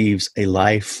achieves a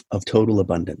life of total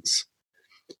abundance.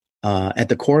 At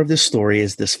the core of this story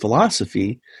is this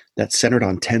philosophy that's centered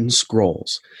on 10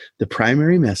 scrolls. The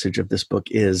primary message of this book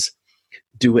is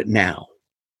do it now.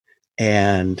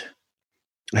 And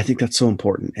I think that's so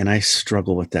important. And I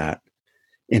struggle with that.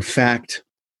 In fact,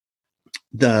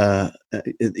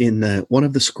 in one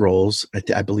of the scrolls,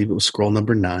 I believe it was scroll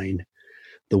number 9,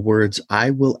 the words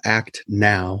 "I will act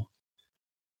now"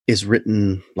 is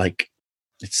written like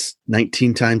it's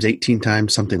 19 times, 18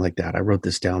 times, something like that. I wrote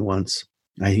this down once.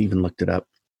 I even looked it up.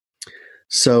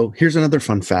 So here's another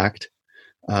fun fact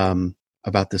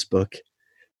about this book.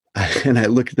 And I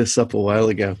looked this up a while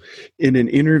ago. In an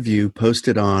interview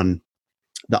posted on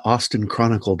the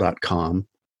austinchronicle.com,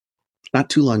 not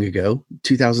too long ago,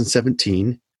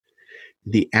 2017,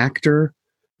 the actor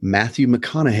Matthew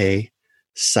McConaughey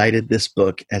cited this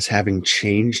book as having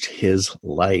changed his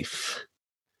life.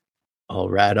 All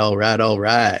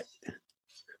right.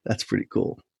 That's pretty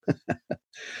cool.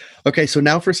 Okay, so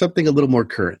now for something a little more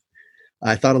current.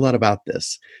 I thought a lot about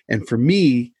this. And for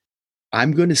me,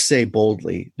 I'm going to say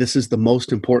boldly, this is the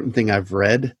most important thing I've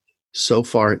read so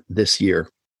far this year.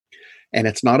 And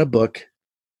it's not a book.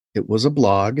 It was a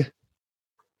blog.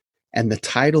 And the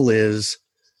title is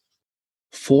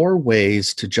 4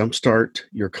 Ways to Jumpstart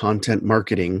Your Content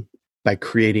Marketing by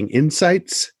Creating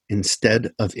Insights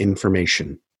Instead of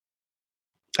Information.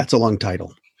 That's a long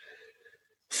title.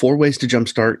 4 Ways to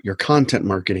Jumpstart Your Content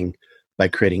Marketing by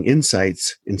Creating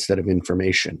Insights Instead of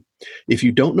Information. If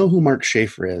you don't know who Mark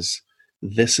Schaefer is,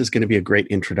 this is going to be a great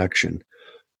introduction.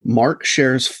 Mark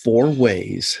shares 4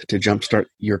 ways to jumpstart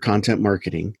your content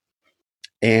marketing.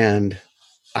 And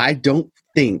I don't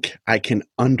think I can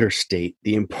understate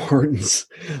the importance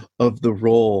of the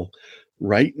role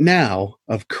right now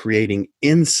of creating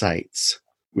insights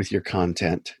with your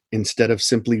content instead of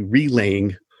simply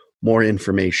relaying more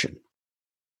information.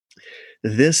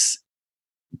 This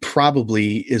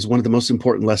probably is one of the most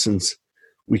important lessons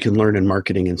we can learn in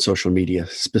marketing and social media,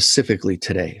 specifically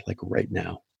today, like right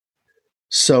now.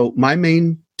 So my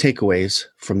main takeaways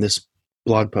from this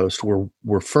blog post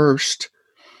were first,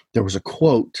 there was a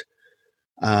quote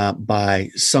by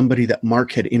somebody that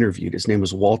Mark had interviewed. His name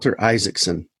was Walter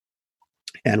Isaacson.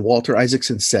 And Walter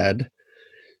Isaacson said,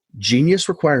 "Genius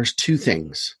requires 2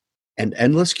 things, an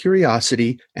endless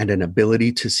curiosity and an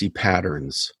ability to see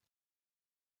patterns."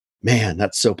 Man,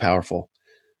 that's so powerful.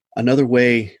 Another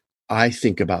way I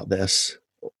think about this,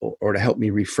 or to help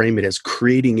me reframe it, as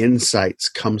creating insights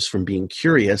comes from being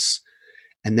curious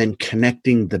and then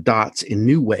connecting the dots in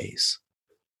new ways.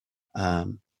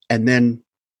 And then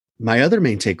my other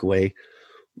main takeaway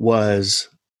was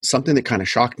something that kind of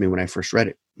shocked me when I first read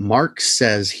it. Mark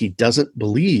says he doesn't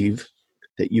believe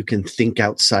that you can think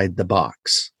outside the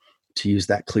box, to use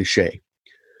that cliche.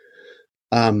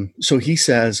 So he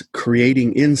says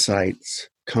creating insights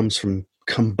comes from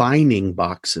combining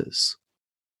boxes.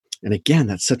 And again,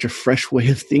 that's such a fresh way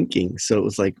of thinking. So it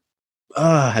was like,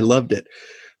 I loved it.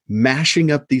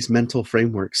 Mashing up these mental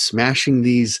frameworks, smashing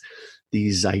these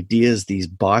ideas, these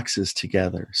boxes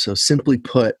together. So simply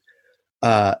put,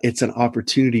 it's an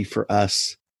opportunity for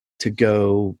us to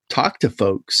go talk to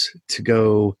folks, to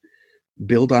go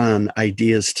build on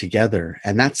ideas together.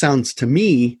 And that sounds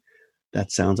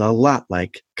a lot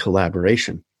like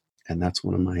collaboration. And that's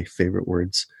one of my favorite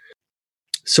words.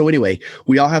 So anyway,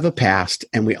 we all have a past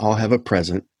and we all have a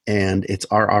present, and it's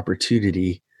our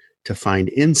opportunity to find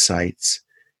insights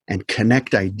and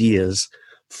connect ideas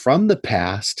from the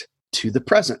past to the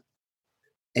present.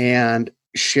 And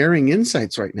sharing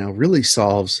insights right now really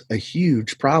solves a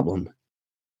huge problem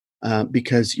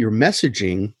because your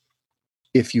messaging,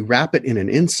 if you wrap it in an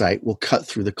insight, will cut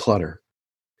through the clutter.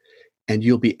 And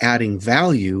you'll be adding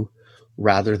value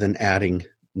rather than adding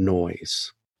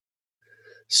noise.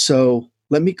 So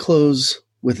let me close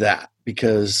with that,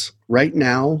 because right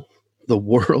now the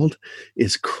world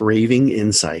is craving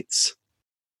insights.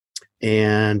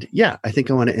 And yeah, I think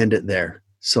I want to end it there.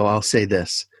 So I'll say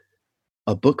this: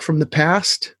 a book from the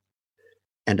past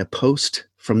and a post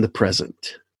from the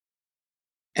present.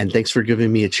 And thanks for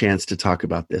giving me a chance to talk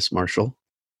about this, Marshall.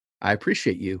 I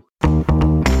appreciate you.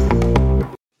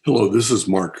 Hello, this is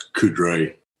Mark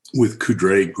Coudray with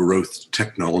Coudray Growth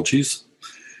Technologies.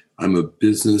 I'm a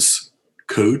business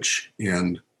coach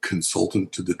and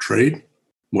consultant to the trade.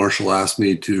 Marshall asked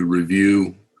me to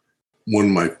review one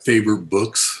of my favorite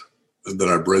books that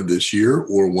I've read this year,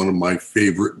 or one of my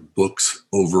favorite books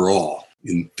overall.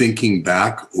 In thinking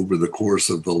back over the course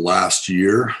of the last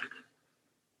year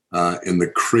and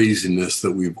the craziness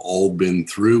that we've all been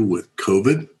through with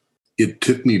COVID, it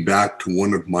took me back to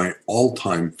one of my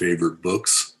all-time favorite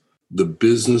books, The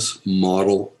Business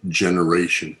Model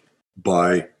Generation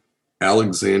by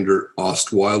Alexander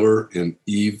Ostweiler and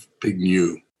Yves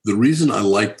Pigneux. The reason I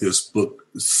like this book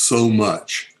so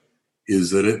much is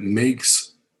that it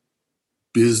makes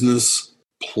business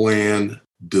plan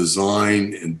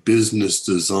design and business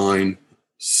design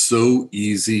so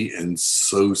easy and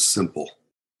so simple.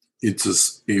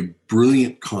 It's a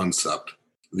brilliant concept.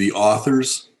 The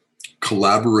authors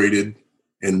collaborated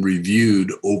and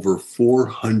reviewed over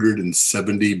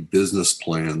 470 business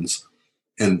plans.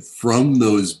 And from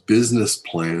those business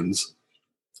plans,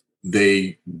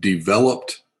 they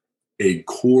developed a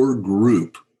core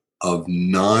group of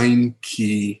 9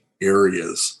 key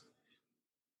areas.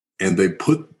 And they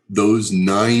put those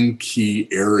 9 key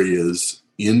areas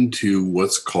into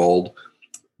what's called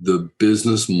the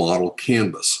business model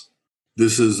canvas.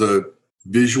 This is a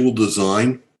visual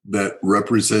design that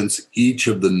represents each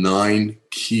of the 9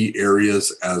 key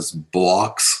areas as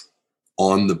blocks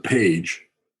on the page.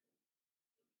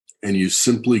 And you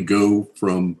simply go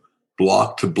from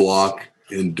block to block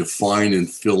and define and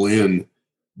fill in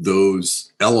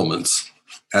those elements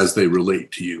as they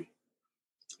relate to you.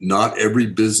 Not every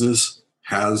business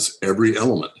has every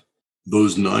element.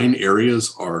 Those 9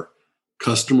 areas are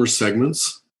customer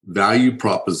segments, value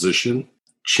proposition,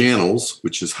 channels,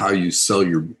 which is how you sell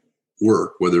your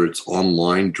work, whether it's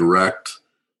online, direct,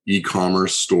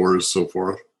 e-commerce, stores, so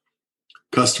forth,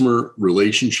 customer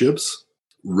relationships,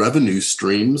 revenue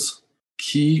streams,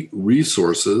 key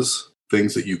resources,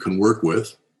 things that you can work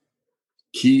with,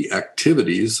 key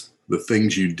activities, the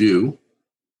things you do,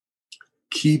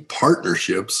 key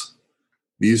partnerships.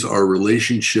 These are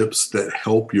relationships that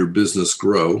help your business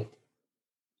grow,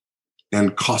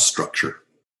 and cost structure.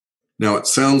 Now, it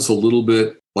sounds a little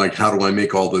bit like, how do I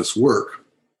make all this work?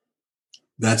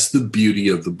 That's the beauty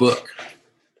of the book.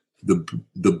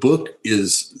 The book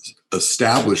is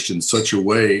established in such a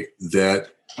way that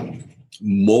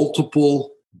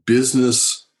multiple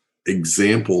business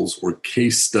examples or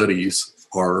case studies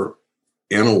are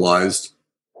analyzed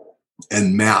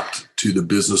and mapped to the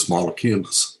business model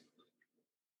canvas.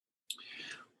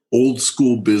 Old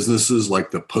school businesses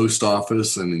like the post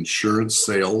office and insurance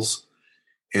sales,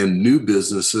 and new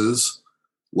businesses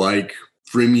like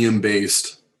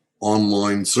freemium-based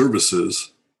online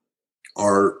services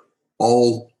are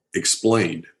all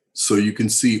explained. So you can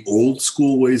see old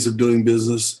school ways of doing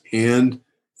business and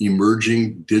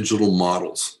emerging digital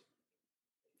models.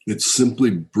 It's simply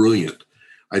brilliant.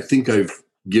 I think I've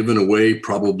given away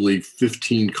probably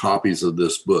 15 copies of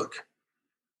this book.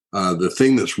 The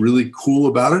thing that's really cool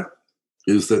about it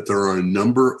is that there are a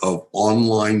number of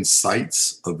online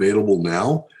sites available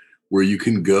now where you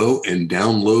can go and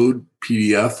download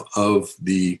PDF of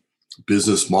the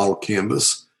business model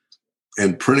canvas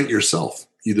and print it yourself,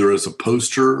 either as a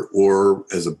poster or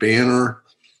as a banner.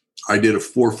 I did a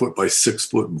 4-foot by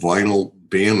 6-foot vinyl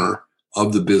banner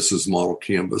of the business model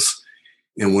canvas.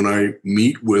 And when I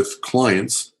meet with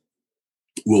clients,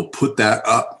 we'll put that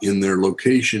up in their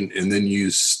location and then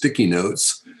use sticky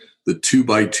notes, the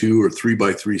 2x2 or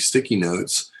 3x3 sticky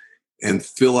notes, and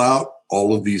fill out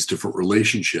all of these different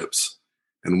relationships.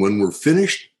 And when we're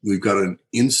finished, we've got an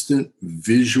instant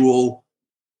visual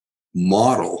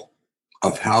model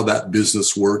of how that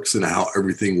business works and how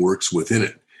everything works within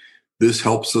it. This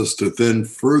helps us to then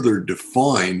further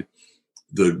define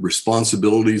the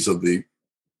responsibilities of the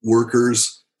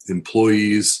workers,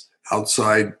 employees,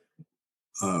 outside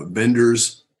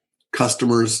vendors,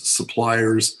 customers,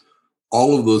 suppliers.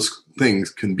 All of those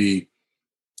things can be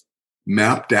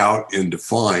mapped out and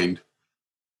defined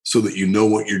so that you know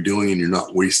what you're doing and you're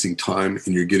not wasting time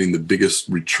and you're getting the biggest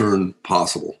return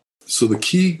possible. So the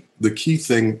key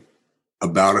thing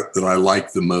about it that I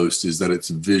like the most is that it's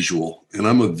visual. And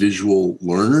I'm a visual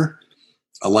learner.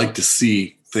 I like to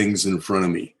see things in front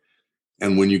of me.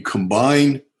 And when you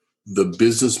combine the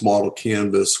business model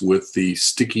canvas with the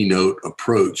sticky note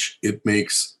approach, it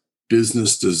makes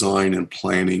business design and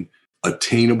planning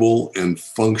attainable and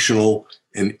functional,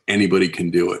 and anybody can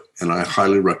do it. And I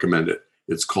highly recommend it.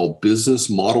 It's called Business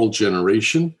Model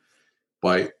Generation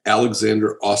by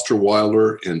Alexander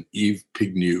Osterweiler and Yves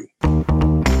Pigneux.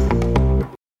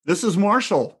 This is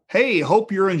Marshall. Hey,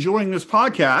 hope you're enjoying this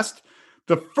podcast.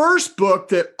 The first book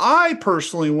that I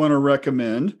personally want to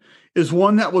recommend is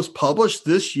one that was published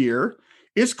this year.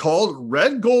 It's called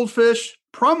Red Goldfish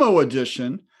Promo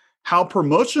Edition, How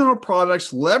Promotional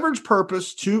Products Leverage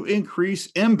Purpose to Increase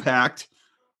Impact,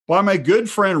 by my good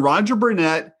friend Roger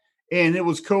Burnett, and it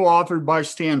was co-authored by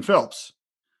Stan Phelps.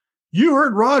 You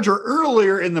heard Roger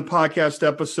earlier in the podcast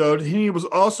episode, and he was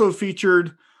also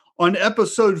featured on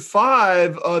episode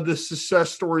 5 of the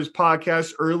Success Stories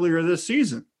podcast earlier this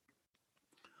season.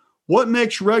 What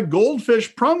makes Red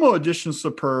Goldfish promo edition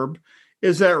superb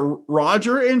is that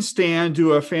Roger and Stan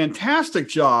do a fantastic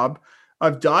job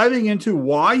of diving into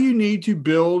why you need to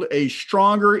build a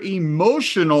stronger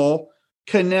emotional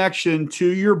connection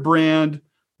to your brand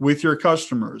with your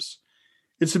customers.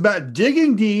 It's about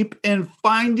digging deep and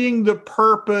finding the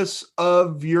purpose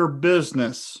of your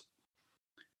business.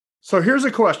 So here's a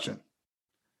question.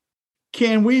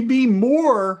 Can we be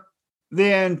more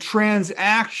than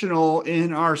transactional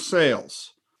in our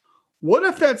sales? What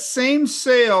if that same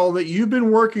sale that you've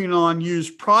been working on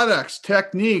used products,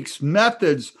 techniques,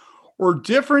 methods, or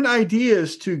different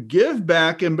ideas to give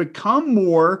back and become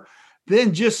more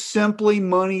than just simply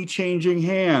money changing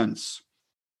hands?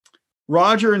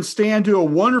 Roger and Stan do a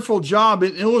wonderful job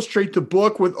and illustrate the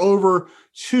book with over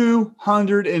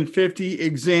 250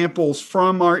 examples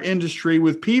from our industry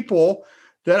with people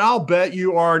that I'll bet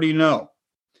you already know.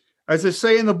 As I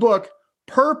say in the book,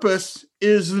 purpose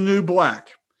is the new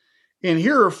black. And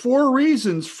here are 4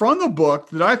 reasons from the book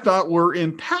that I thought were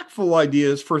impactful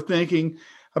ideas for thinking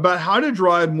about how to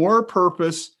drive more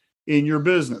purpose in your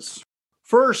business.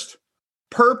 First,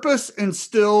 purpose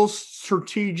instills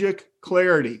strategic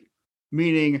clarity,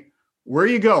 meaning where are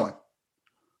you going?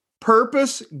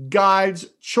 Purpose guides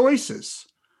choices.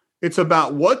 It's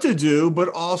about what to do, but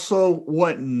also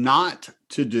what not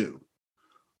to do.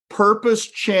 Purpose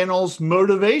channels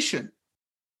motivation.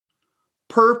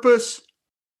 Purpose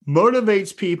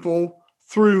motivates people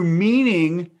through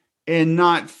meaning and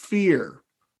not fear.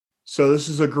 So this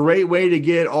is a great way to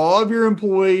get all of your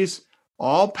employees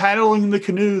all paddling the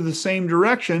canoe the same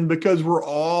direction because we're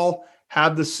all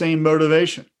have the same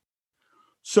motivation.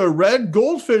 So Red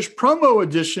Goldfish Promo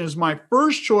Edition is my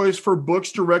first choice for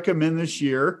books to recommend this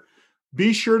year.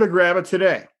 Be sure to grab it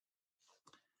today.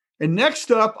 And next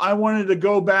up, I wanted to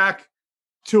go back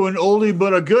to an oldie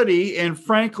but a goodie. And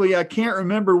frankly, I can't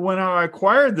remember when I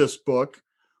acquired this book,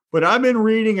 but I've been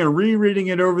reading and rereading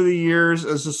it over the years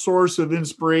as a source of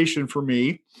inspiration for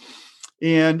me.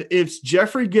 And it's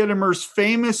Jeffrey Gitomer's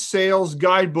famous sales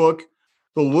guidebook,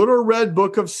 The Little Red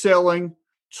Book of Selling,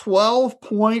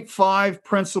 12.5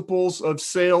 Principles of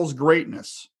Sales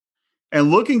Greatness. And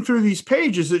looking through these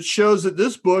pages, it shows that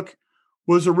this book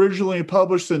was originally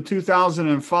published in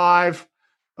 2005.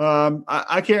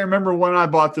 I can't remember when I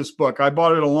bought this book. I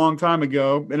bought it a long time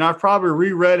ago, and I've probably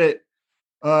reread it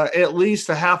at least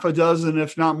a half a dozen,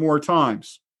 if not more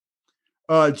times.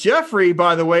 Jeffrey,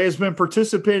 by the way, has been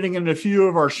participating in a few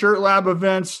of our Shirt Lab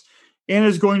events and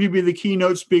is going to be the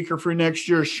keynote speaker for next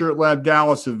year's Shirt Lab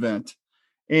Dallas event.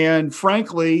 And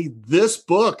frankly, this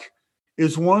book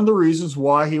is one of the reasons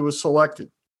why he was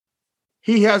selected.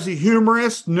 He has a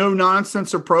humorous,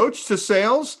 no-nonsense approach to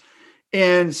sales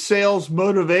and sales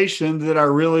motivation that I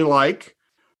really like.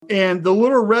 And the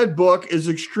Little Red Book is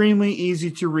extremely easy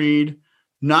to read,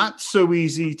 not so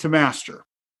easy to master.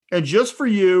 And just for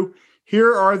you,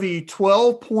 here are the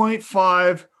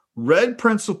 12.5 red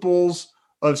principles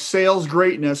of sales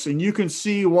greatness, and you can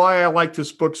see why I like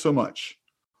this book so much.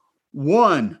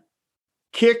 1,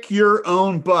 kick your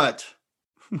own butt.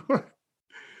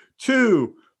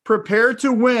 2, prepare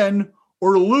to win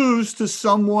or lose to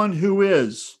someone who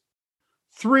is.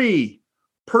 3,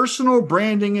 personal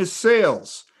branding is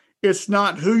sales. It's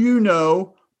not who you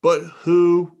know, but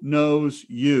who knows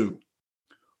you.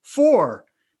 4,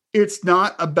 it's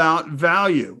not about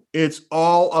value. It's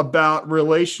all about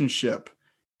relationship.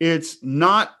 It's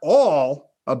not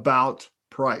all about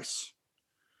price.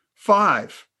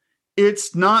 5,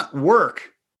 it's not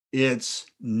work. It's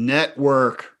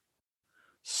network.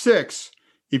 6,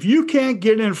 if you can't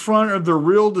get in front of the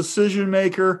real decision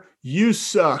maker, you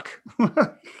suck.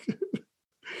 That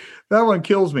one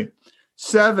kills me.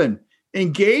 7,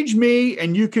 engage me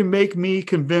and you can make me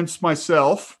convince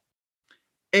myself.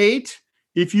 8,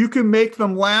 if you can make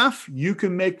them laugh, you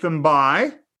can make them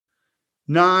buy.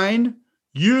 9,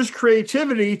 use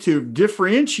creativity to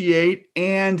differentiate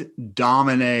and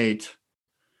dominate.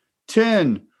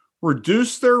 10,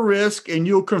 reduce their risk and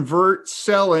you'll convert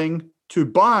selling to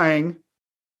buying.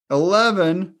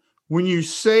 11, when you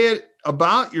say it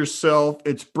about yourself,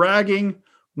 it's bragging.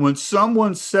 When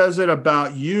someone says it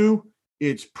about you,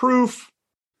 it's proof.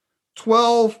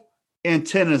 12 and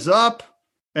 10 is up.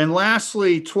 And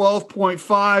lastly,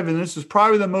 12.5, and this is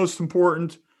probably the most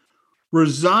important,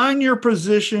 resign your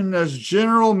position as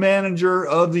general manager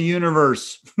of the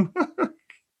universe.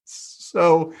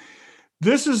 So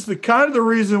this is the kind of the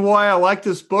reason why I like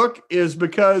this book is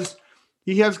because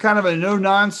he has kind of a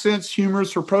no-nonsense,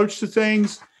 humorous approach to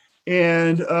things,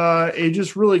 and it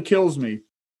just really kills me.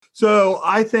 So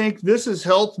I think this has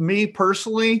helped me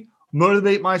personally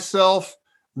motivate myself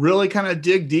really kind of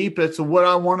dig deep into what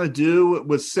I want to do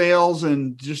with sales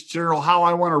and just general how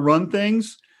I want to run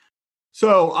things.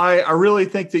 So I really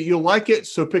think that you'll like it.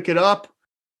 So pick it up.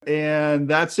 And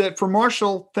that's it for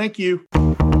Marshall. Thank you.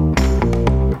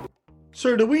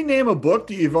 Sir, did we name a book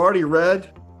that you've already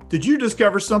read? Did you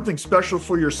discover something special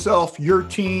for yourself, your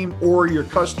team, or your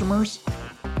customers?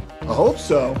 I hope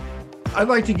so. I'd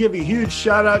like to give a huge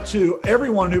shout out to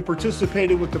everyone who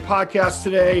participated with the podcast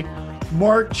today.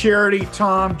 Mark, Charity,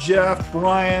 Tom, Jeff,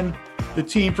 Brian, the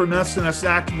team from SNS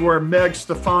Activewear, Meg,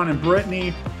 Stefan, and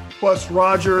Brittany, plus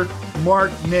Roger,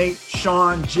 Mark, Nate,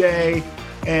 Sean, Jay,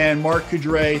 and Mark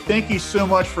Coudray. Thank you so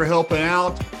much for helping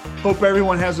out. Hope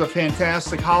everyone has a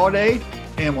fantastic holiday,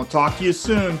 and we'll talk to you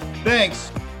soon.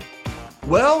 Thanks.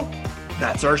 Well,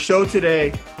 that's our show today.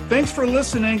 Thanks for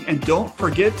listening, and don't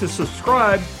forget to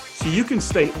subscribe so you can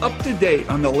stay up to date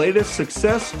on the latest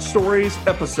Success Stories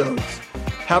episodes.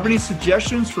 Have any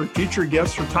suggestions for future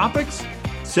guests or topics?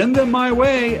 Send them my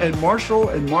way at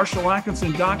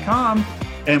marshall@marshallatkinson.com,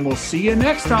 and we'll see you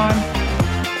next time.